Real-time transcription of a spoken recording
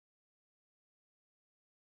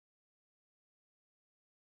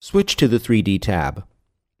Switch to the 3D tab.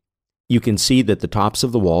 You can see that the tops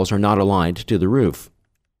of the walls are not aligned to the roof.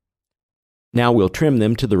 Now we'll trim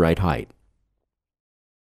them to the right height.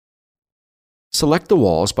 Select the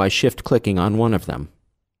walls by shift-clicking on one of them.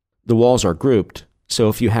 The walls are grouped, so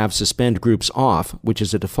if you have Suspend Groups off, which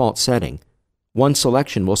is a default setting, one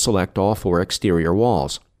selection will select all 4 exterior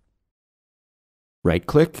walls.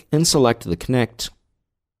 Right-click and select the Connect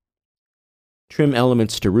Trim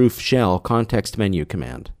Elements to Roof Shell context menu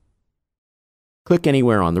command. Click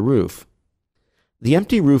anywhere on the roof. The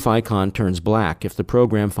empty roof icon turns black if the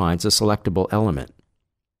program finds a selectable element.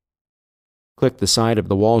 Click the side of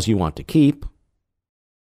the walls you want to keep,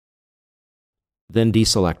 then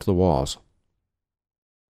deselect the walls.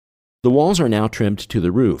 The walls are now trimmed to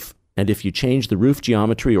the roof, and if you change the roof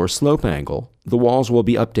geometry or slope angle, the walls will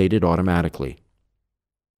be updated automatically.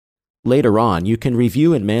 Later on, you can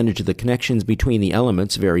review and manage the connections between the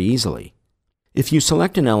elements very easily. If you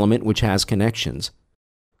select an element which has connections,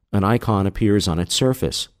 an icon appears on its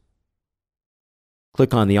surface.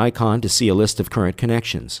 Click on the icon to see a list of current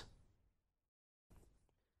connections.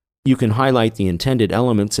 You can highlight the intended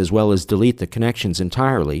elements as well as delete the connections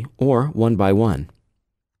entirely or one by one.